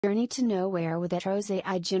Journey to Nowhere with Etro's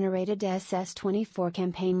AI-generated SS24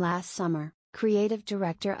 campaign last summer. Creative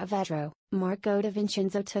director of Etro, Marco Da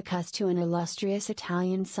Vincenzo, took us to an illustrious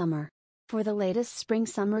Italian summer. For the latest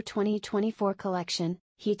Spring-Summer 2024 collection,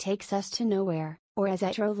 he takes us to nowhere, or as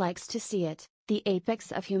Etro likes to see it, the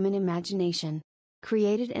apex of human imagination.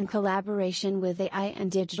 Created in collaboration with AI and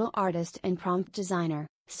digital artist and prompt designer,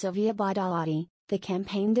 Silvia Badalotti, the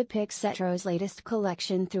campaign depicts Etro's latest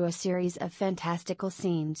collection through a series of fantastical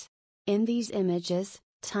scenes. In these images,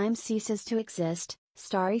 time ceases to exist,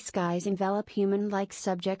 starry skies envelop human-like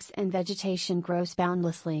subjects and vegetation grows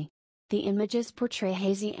boundlessly. The images portray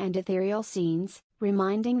hazy and ethereal scenes,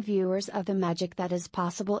 reminding viewers of the magic that is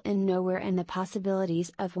possible in nowhere and the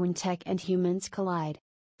possibilities of when tech and humans collide.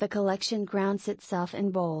 The collection grounds itself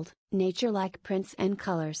in bold, nature-like prints and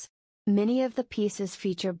colors. Many of the pieces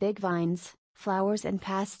feature big vines, flowers and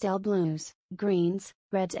pastel blues, greens,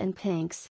 reds and pinks,